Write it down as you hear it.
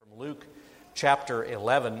Luke chapter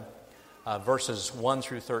 11, verses 1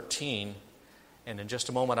 through 13. And in just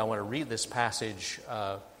a moment, I want to read this passage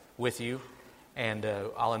with you. And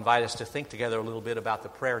I'll invite us to think together a little bit about the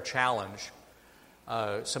prayer challenge.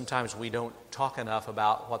 Sometimes we don't talk enough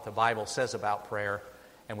about what the Bible says about prayer,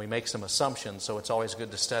 and we make some assumptions, so it's always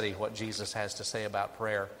good to study what Jesus has to say about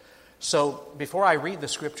prayer. So before I read the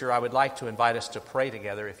scripture, I would like to invite us to pray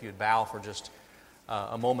together. If you'd bow for just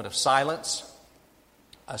a moment of silence,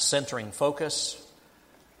 a centering focus,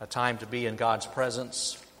 a time to be in God's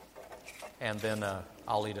presence, and then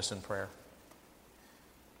I'll lead us in prayer.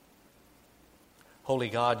 Holy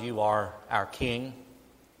God, you are our King.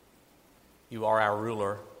 You are our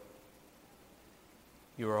ruler.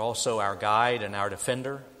 You are also our guide and our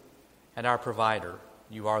defender and our provider.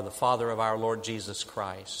 You are the Father of our Lord Jesus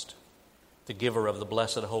Christ, the giver of the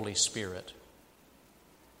blessed Holy Spirit.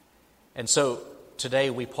 And so today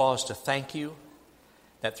we pause to thank you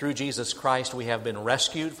that through Jesus Christ we have been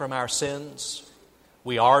rescued from our sins.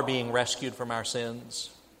 We are being rescued from our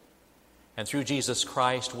sins. And through Jesus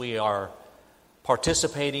Christ we are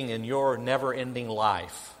participating in your never-ending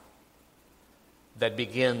life that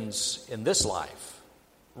begins in this life,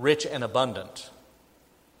 rich and abundant,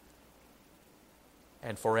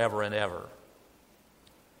 and forever and ever.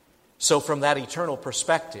 So from that eternal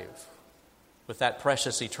perspective, with that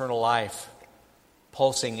precious eternal life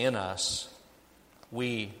pulsing in us,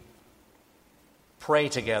 we pray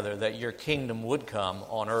together that your kingdom would come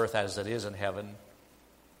on earth as it is in heaven,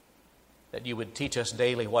 that you would teach us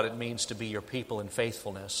daily what it means to be your people in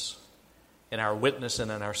faithfulness, in our witness and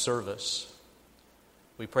in our service.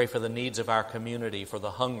 We pray for the needs of our community, for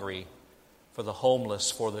the hungry, for the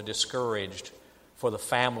homeless, for the discouraged, for the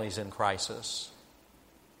families in crisis.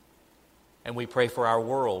 And we pray for our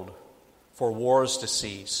world, for wars to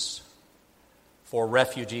cease, for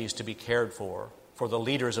refugees to be cared for the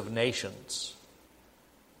leaders of nations.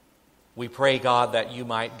 We pray, God, that you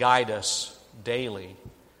might guide us daily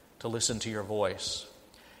to listen to your voice.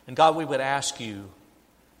 And God, we would ask you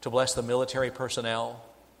to bless the military personnel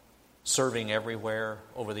serving everywhere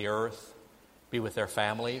over the earth, be with their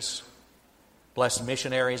families. Bless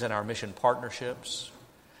missionaries and our mission partnerships.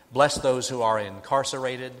 Bless those who are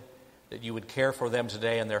incarcerated, that you would care for them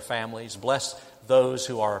today and their families. Bless those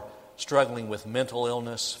who are struggling with mental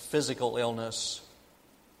illness, physical illness,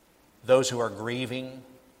 those who are grieving,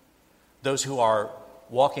 those who are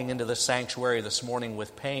walking into the sanctuary this morning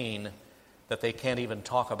with pain that they can't even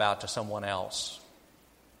talk about to someone else.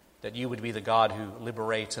 That you would be the God who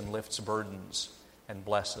liberates and lifts burdens and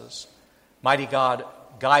blesses. Mighty God,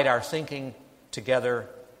 guide our thinking together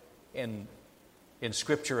in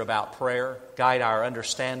Scripture about prayer. Guide our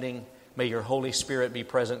understanding. May your Holy Spirit be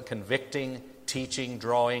present, convicting, teaching,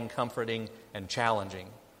 drawing, comforting, and challenging.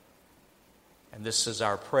 And this is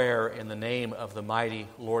our prayer in the name of the mighty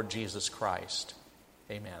Lord Jesus Christ.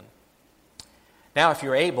 Amen. Now, if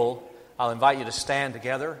you're able, I'll invite you to stand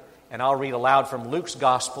together, and I'll read aloud from Luke's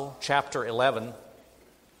Gospel, chapter 11,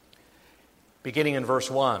 beginning in verse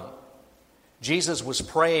 1. Jesus was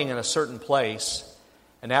praying in a certain place,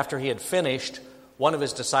 and after he had finished, one of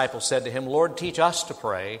his disciples said to him, "Lord, teach us to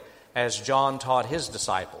pray, as John taught his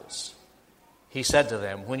disciples." He said to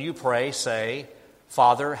them, "When you pray, say,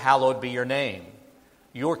 'Father, hallowed be your name.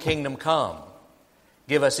 Your kingdom come.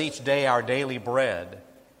 Give us each day our daily bread,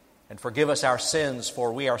 and forgive us our sins,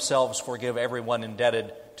 for we ourselves forgive everyone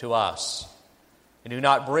indebted to us. And do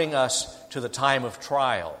not bring us to the time of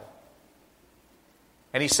trial.'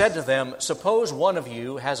 And he said to them, 'Suppose one of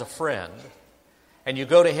you has a friend, and you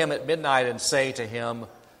go to him at midnight and say to him,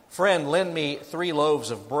 "Friend, lend me 3 loaves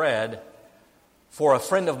of bread, for a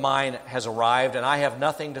friend of mine has arrived, and I have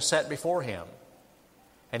nothing to set before him."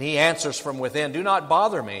 And he answers from within, "Do not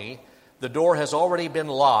bother me. The door has already been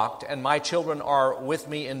locked, and my children are with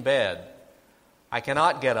me in bed. I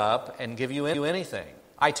cannot get up and give you anything.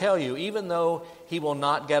 I tell you, even though he will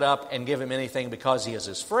not get up and give him anything because he is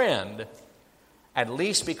his friend, at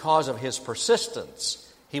least because of his persistence,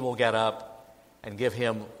 he will get up and give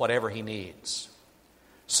him whatever he needs.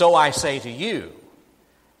 So I say to you,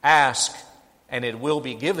 ask, and it will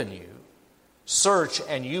be given you. Search,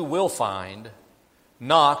 and you will find.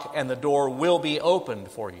 Knock, and the door will be opened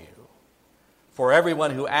for you. For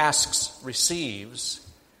everyone who asks receives,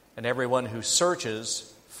 and everyone who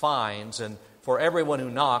searches finds, and for everyone who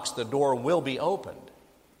knocks, the door will be opened.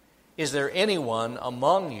 Is there anyone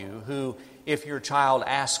among you who, if your child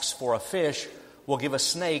asks for a fish, will give a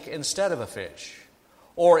snake instead of a fish?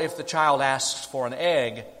 Or if the child asks for an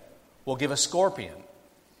egg, will give a scorpion?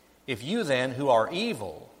 If you then, who are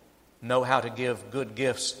evil, know how to give good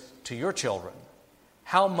gifts to your children,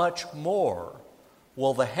 how much more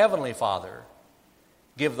will the Heavenly Father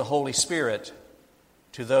give the Holy Spirit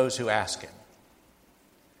to those who ask Him.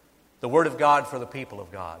 The Word of God for the people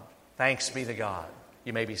of God. Thanks be to God.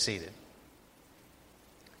 You may be seated.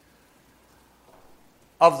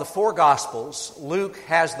 Of the four Gospels, Luke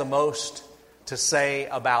has the most to say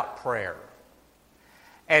about prayer.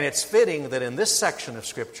 And it's fitting that in this section of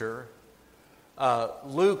Scripture,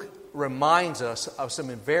 Luke reminds us of some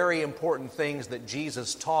very important things that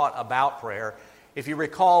Jesus taught about prayer. If you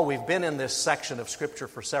recall, we've been in this section of Scripture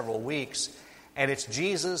for several weeks, and it's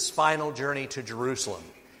Jesus' final journey to Jerusalem.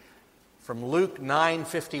 From Luke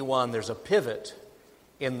 9:51, there's a pivot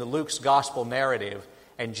in the Luke's gospel narrative,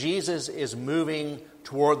 and Jesus is moving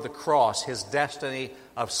toward the cross, his destiny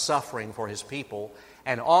of suffering for his people.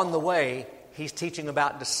 And on the way, he's teaching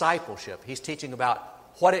about discipleship. He's teaching about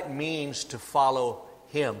what it means to follow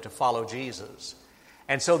him, to follow Jesus.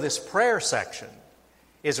 And so this prayer section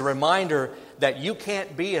is a reminder that you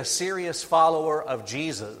can't be a serious follower of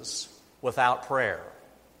Jesus without prayer.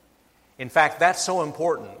 In fact, that's so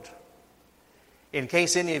important. In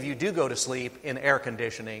case any of you do go to sleep in air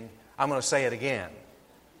conditioning, I'm going to say it again.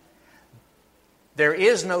 There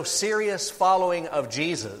is no serious following of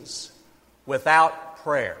Jesus without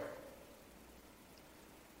prayer.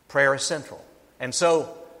 Prayer is central. And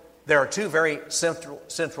so there are two very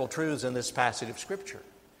central truths in this passage of Scripture.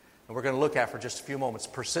 And we're going to look at for just a few moments.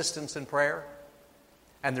 Persistence in prayer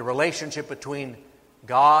and the relationship between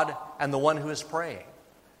God and the one who is praying.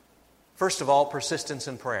 First of all, persistence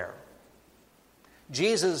in prayer.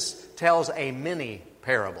 Jesus tells a mini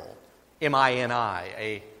parable, M-I-N-I,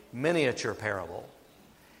 a miniature parable.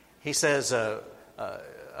 He says,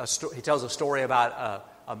 he tells a story about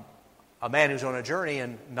a man who's on a journey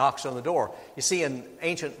and knocks on the door. You see, in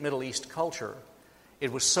ancient Middle East culture,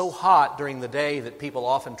 it was so hot during the day that people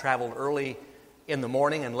often traveled early in the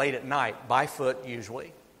morning and late at night, by foot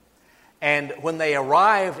usually. And when they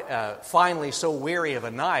arrived finally so weary of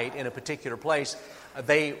a night in a particular place,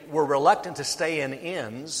 they were reluctant to stay in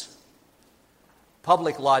inns,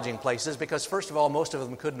 public lodging places, because first of all, most of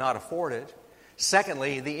them could not afford it.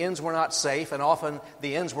 Secondly, the inns were not safe, and often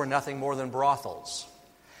the inns were nothing more than brothels.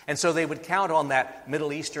 And so they would count on that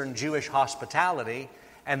Middle Eastern Jewish hospitality,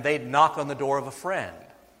 and they'd knock on the door of a friend.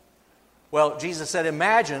 Well, Jesus said,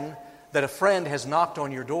 imagine that a friend has knocked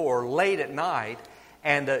on your door late at night,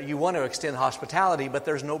 and you want to extend hospitality, but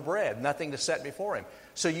there's no bread, nothing to set before him.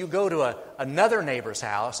 So you go to another neighbor's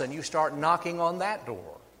house, and you start knocking on that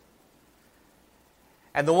door.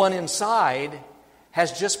 And the one inside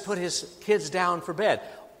has just put his kids down for bed.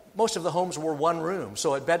 Most of the homes were one room,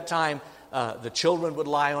 so at bedtime, the children would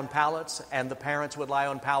lie on pallets, and the parents would lie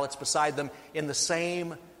on pallets beside them in the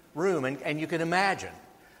same room. And you can imagine,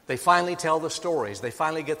 they finally tell the stories. They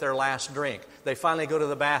finally get their last drink. They finally go to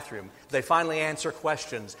the bathroom. They finally answer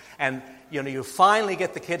questions. And you finally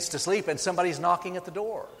get the kids to sleep, and somebody's knocking at the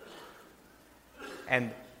door.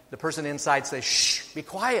 And the person inside says, shh, be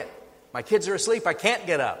quiet. My kids are asleep. I can't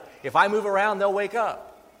get up. If I move around, they'll wake up.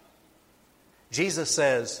 Jesus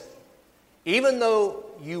says, even though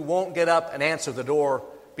you won't get up and answer the door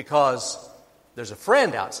because there's a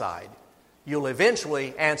friend outside, you'll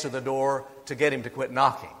eventually answer the door to get him to quit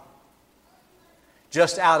knocking,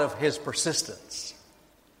 just out of his persistence.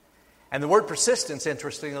 And the word persistence,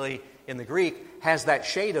 interestingly, in the Greek, has that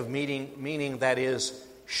shade of meaning that is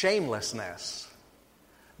shamelessness.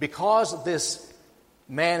 Because this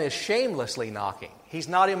man is shamelessly knocking, he's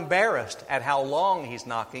not embarrassed at how long he's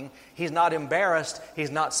knocking. He's not embarrassed.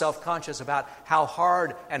 He's not self-conscious about how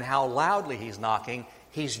hard and how loudly he's knocking.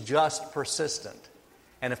 He's just persistent.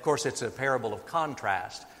 And of course, it's a parable of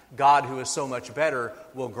contrast. God, who is so much better,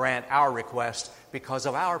 will grant our request because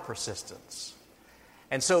of our persistence.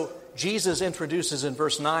 And so Jesus introduces in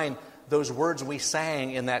verse 9 those words we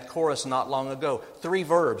sang in that chorus not long ago. 3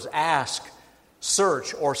 verbs: ask,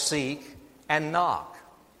 search or seek, and knock.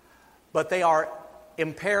 But they are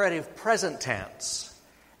imperative present tense.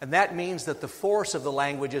 And that means that the force of the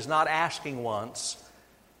language is not asking once,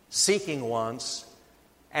 seeking once,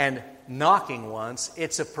 and knocking once.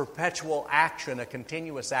 It's a perpetual action, a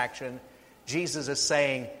continuous action. Jesus is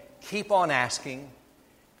saying, keep on asking,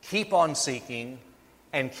 keep on seeking,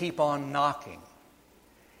 and keep on knocking.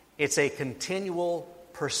 It's a continual,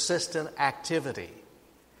 persistent activity.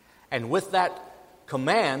 And with that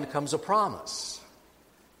command comes a promise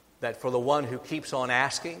that for the one who keeps on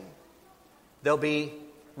asking, they'll be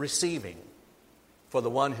receiving. For the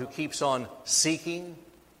one who keeps on seeking,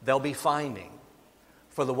 they'll be finding.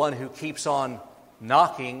 For the one who keeps on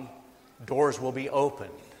knocking, doors will be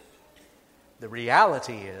opened. The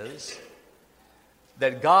reality is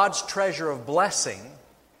that God's treasure of blessing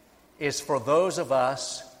is for those of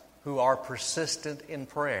us who are persistent in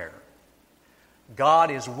prayer. God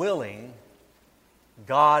is willing,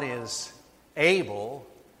 God is able,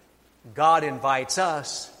 God invites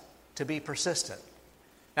us to be persistent.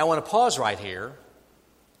 Now I want to pause right here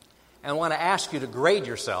and I want to ask you to grade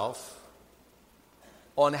yourself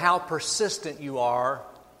on how persistent you are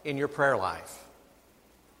in your prayer life.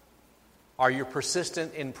 Are you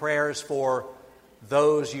persistent in prayers for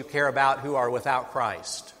those you care about who are without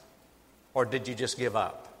Christ? Or did you just give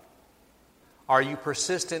up? Are you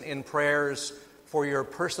persistent in prayers for your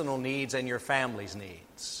personal needs and your family's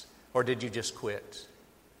needs? Or did you just quit?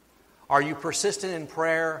 Are you persistent in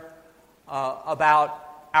prayer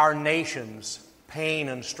about our nation's pain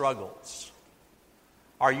and struggles?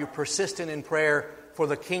 Are you persistent in prayer for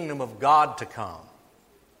the kingdom of God to come?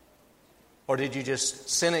 Or did you just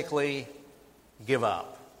cynically give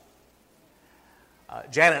up?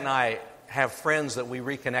 Janet and I have friends that we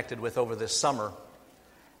reconnected with over this summer,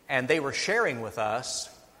 and they were sharing with us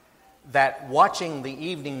that watching the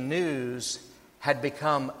evening news had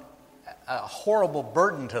become a horrible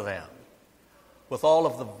burden to them, with all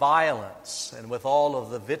of the violence and with all of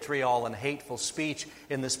the vitriol and hateful speech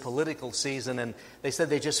in this political season. And they said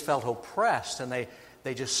they just felt oppressed and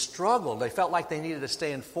they just struggled. They felt like they needed to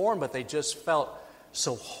stay informed, but they just felt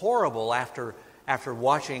so horrible after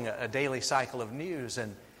watching a daily cycle of news.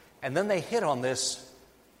 And then they hit on this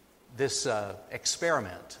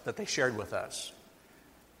experiment that they shared with us.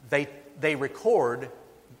 They record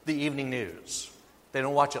the evening news. They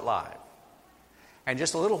don't watch it live. And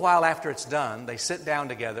just a little while after it's done, they sit down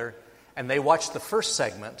together and they watch the first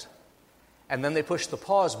segment, and then they push the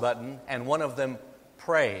pause button and one of them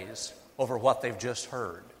prays over what they've just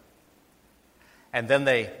heard. And then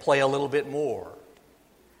they play a little bit more.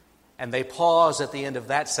 And they pause at the end of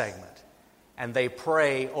that segment and they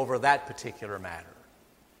pray over that particular matter.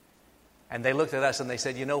 And they looked at us and they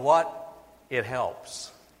said, you know what? It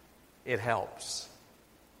helps. It helps.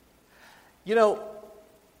 You know,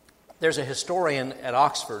 there's a historian at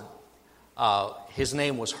Oxford. His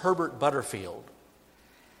name was Herbert Butterfield.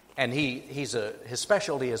 And his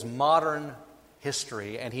specialty is modern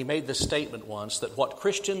history. And he made this statement once that what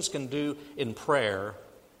Christians can do in prayer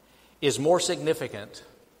is more significant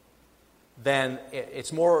than, it's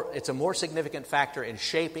a more significant factor in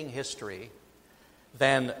shaping history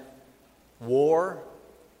than war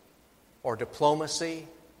or diplomacy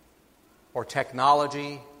or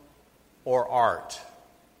technology or art.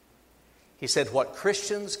 He said what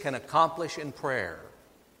Christians can accomplish in prayer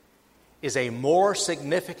is a more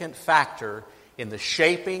significant factor in the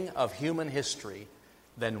shaping of human history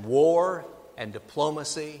than war and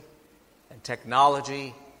diplomacy and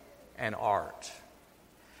technology and art.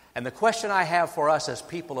 And the question I have for us as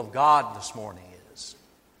people of God this morning is,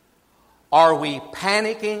 are we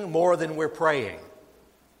panicking more than we're praying?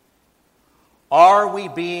 Are we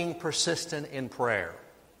being persistent in prayer?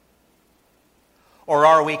 Or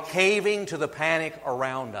are we caving to the panic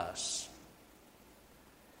around us?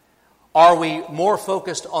 Are we more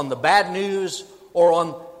focused on the bad news or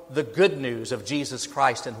on the good news of Jesus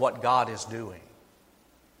Christ and what God is doing?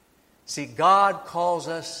 See, God calls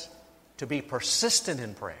us to be persistent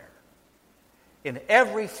in prayer in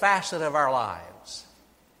every facet of our lives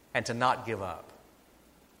and to not give up.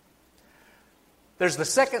 There's the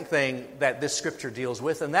second thing that this scripture deals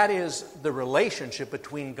with, and that is the relationship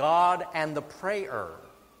between God and the prayer.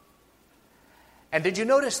 And did you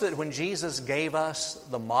notice that when Jesus gave us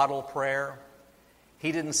the model prayer,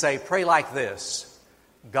 He didn't say, pray like this: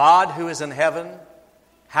 God who is in heaven,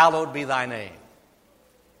 hallowed be thy name.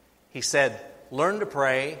 He said, learn to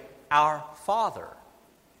pray, our Father.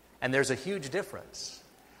 And there's a huge difference.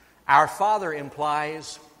 Our Father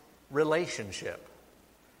implies relationship.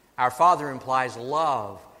 Our Father implies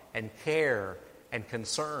love and care and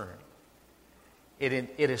concern.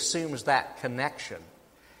 It assumes that connection.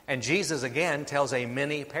 And Jesus again tells a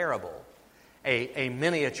mini parable, a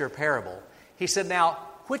miniature parable. He said, now,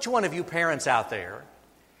 which one of you parents out there,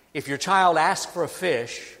 if your child asked for a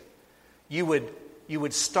fish, you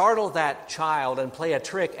would startle that child and play a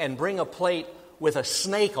trick and bring a plate with a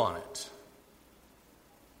snake on it?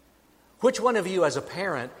 Which one of you as a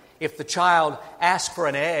parent, if the child asked for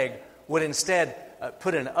an egg, would instead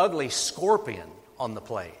put an ugly scorpion on the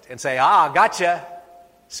plate and say, gotcha,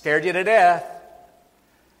 scared you to death?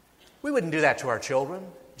 We wouldn't do that to our children,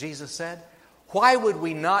 Jesus said. Why would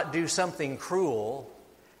we not do something cruel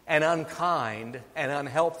and unkind and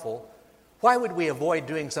unhelpful? Why would we avoid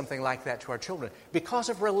doing something like that to our children? Because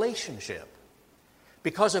of relationship,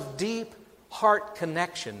 because of deep heart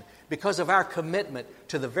connection, because of our commitment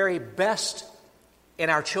to the very best in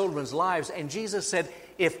our children's lives. And Jesus said,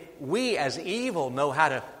 if we as evil know how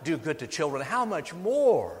to do good to children, how much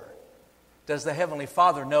more does the Heavenly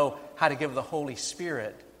Father know how to give the Holy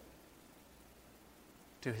Spirit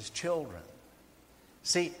to His children?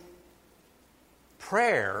 See,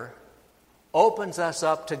 prayer opens us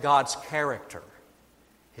up to God's character,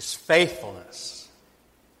 His faithfulness,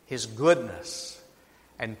 His goodness.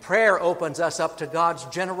 And prayer opens us up to God's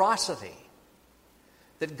generosity,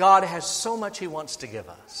 that God has so much He wants to give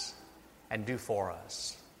us and do for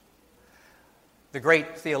us. The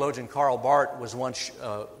great theologian Karl Barth was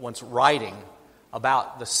once writing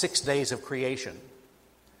about the 6 days of creation,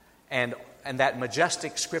 and that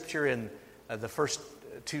majestic scripture in the first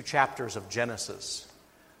 2 chapters of Genesis,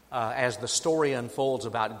 as the story unfolds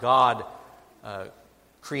about God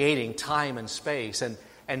creating time and space.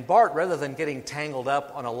 And Barth, rather than getting tangled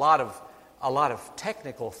up on a lot of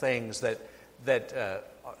technical things that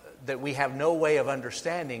we have no way of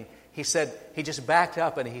understanding, he said, he just backed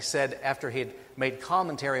up and he said, after he'd made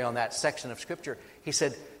commentary on that section of Scripture, he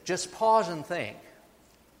said, just pause and think.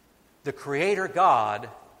 The Creator God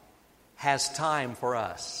has time for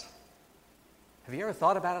us. Have you ever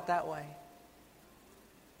thought about it that way?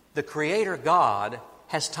 The Creator God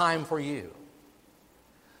has time for you.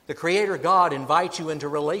 The Creator God invites you into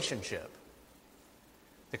relationship.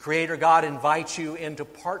 The Creator God invites you into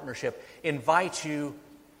partnership, invites you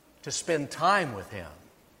to spend time with Him.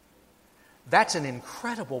 That's an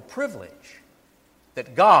incredible privilege,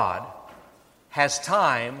 that God has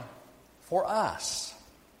time for us.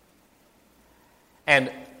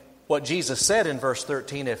 And what Jesus said in verse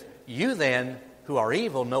 13, if you then, who are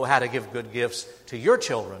evil, know how to give good gifts to your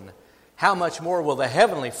children, how much more will the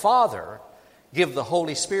Heavenly Father give the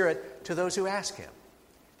Holy Spirit to those who ask Him?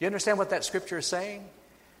 Do you understand what that scripture is saying?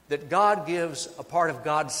 That God gives a part of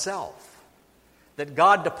God's self. That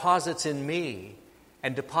God deposits in me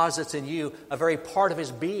and deposits in you a very part of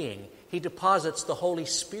His being. He deposits the Holy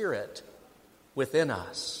Spirit within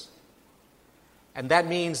us. And that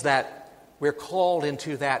means that we're called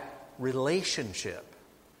into that relationship.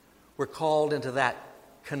 We're called into that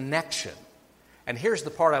connection. And here's the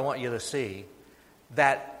part I want you to see,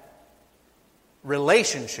 that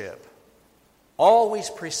relationship always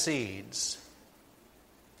precedes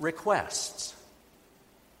requests.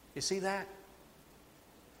 You see that?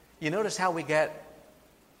 You notice how we get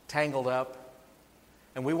tangled up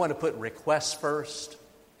and we want to put requests first,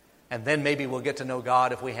 and then maybe we'll get to know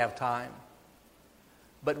God if we have time.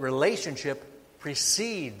 But relationship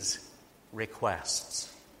precedes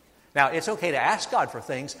requests. Now, it's okay to ask God for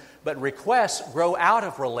things, but requests grow out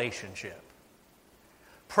of relationship.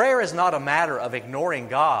 Prayer is not a matter of ignoring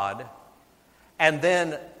God and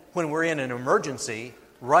then, when we're in an emergency,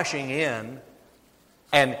 rushing in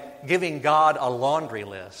and giving God a laundry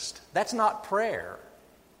list. That's not prayer.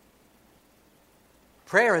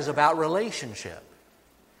 Prayer is about relationship.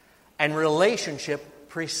 And relationship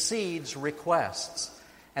precedes requests.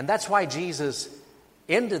 And that's why Jesus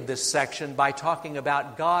ended this section by talking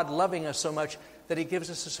about God loving us so much that He gives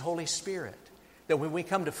us His Holy Spirit. That when we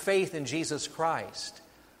come to faith in Jesus Christ,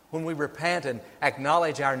 when we repent and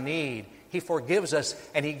acknowledge our need, He forgives us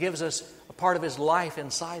and He gives us a part of His life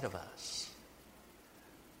inside of us.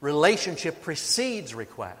 Relationship precedes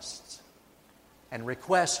requests, and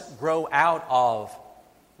requests grow out of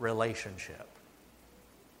relationship.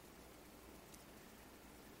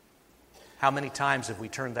 How many times have we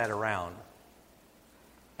turned that around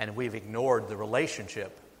and we've ignored the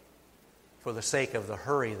relationship for the sake of the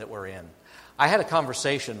hurry that we're in? I had a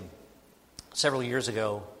conversation several years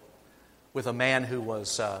ago with a man who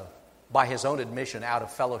was, by his own admission, out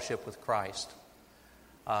of fellowship with Christ.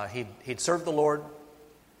 He'd served the Lord.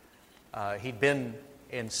 He'd been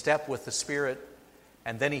in step with the Spirit.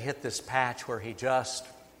 And then he hit this patch where he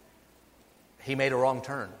made a wrong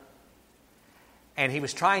turn. And he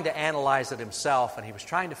was trying to analyze it himself, and he was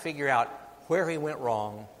trying to figure out where he went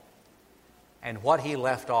wrong and what he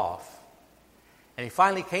left off. And he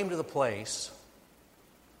finally came to the place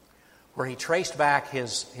where he traced back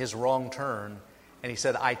his wrong turn, and he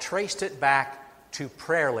said, I traced it back to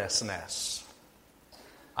prayerlessness.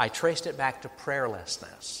 I traced it back to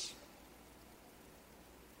prayerlessness.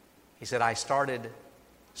 He said, I started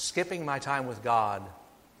skipping my time with God,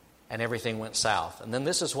 and everything went south. And then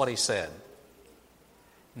this is what he said.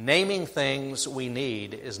 Naming things we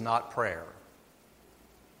need is not prayer.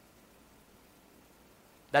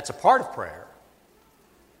 That's a part of prayer.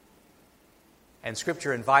 And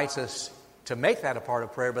Scripture invites us to make that a part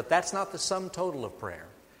of prayer, but that's not the sum total of prayer.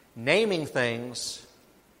 Naming things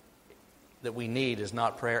that we need is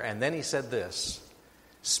not prayer. And then he said this,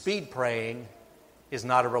 speed praying is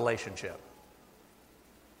not a relationship.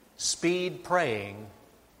 Speed praying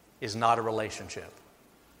is not a relationship.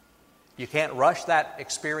 You can't rush that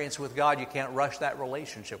experience with God. You can't rush that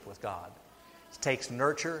relationship with God. It takes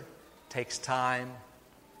nurture, it takes time,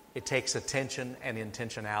 it takes attention and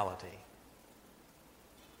intentionality.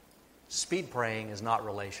 Speed praying is not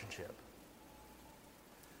relationship.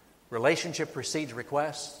 Relationship precedes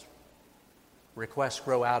requests. Requests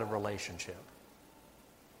grow out of relationship.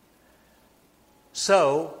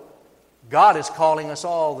 So, God is calling us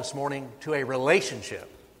all this morning to a relationship.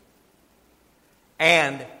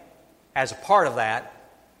 And as a part of that,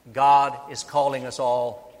 God is calling us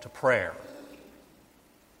all to prayer.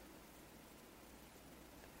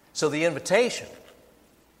 So the invitation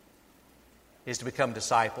is to become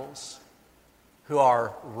disciples who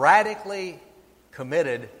are radically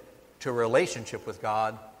committed to a relationship with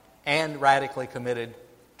God and radically committed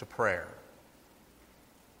to prayer.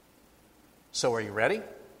 So are you ready?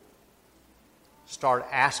 Start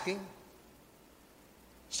asking,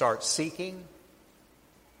 start seeking,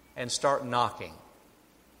 and start knocking.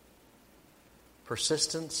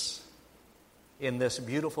 Persistence in this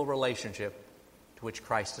beautiful relationship to which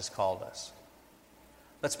Christ has called us.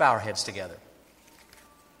 Let's bow our heads together.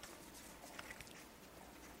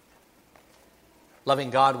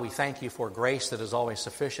 Loving God, we thank you for grace that is always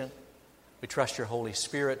sufficient. We trust your Holy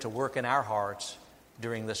Spirit to work in our hearts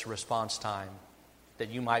during this response time, that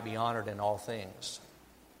you might be honored in all things.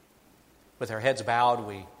 With our heads bowed,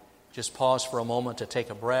 we just pause for a moment to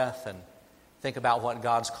take a breath and think about what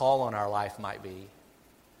God's call on our life might be.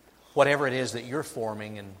 Whatever it is that you're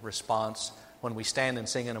forming in response, when we stand and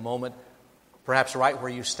sing in a moment, perhaps right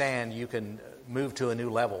where you stand, you can move to a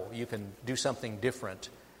new level. You can do something different.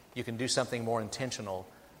 You can do something more intentional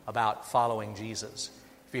about following Jesus.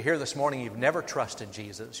 If you're here this morning, you've never trusted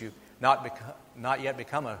Jesus, you've not yet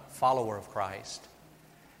become a follower of Christ,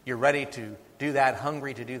 you're ready to do that,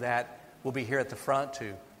 hungry to do that, we'll be here at the front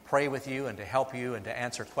to pray with you and to help you and to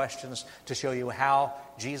answer questions, to show you how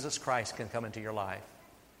Jesus Christ can come into your life.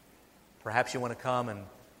 Perhaps you want to come and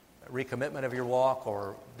recommitment of your walk,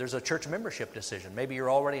 or there's a church membership decision. Maybe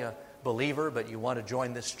you're already a believer, but you want to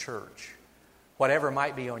join this church. Whatever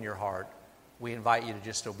might be on your heart, we invite you to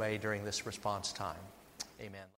just obey during this response time. Amen.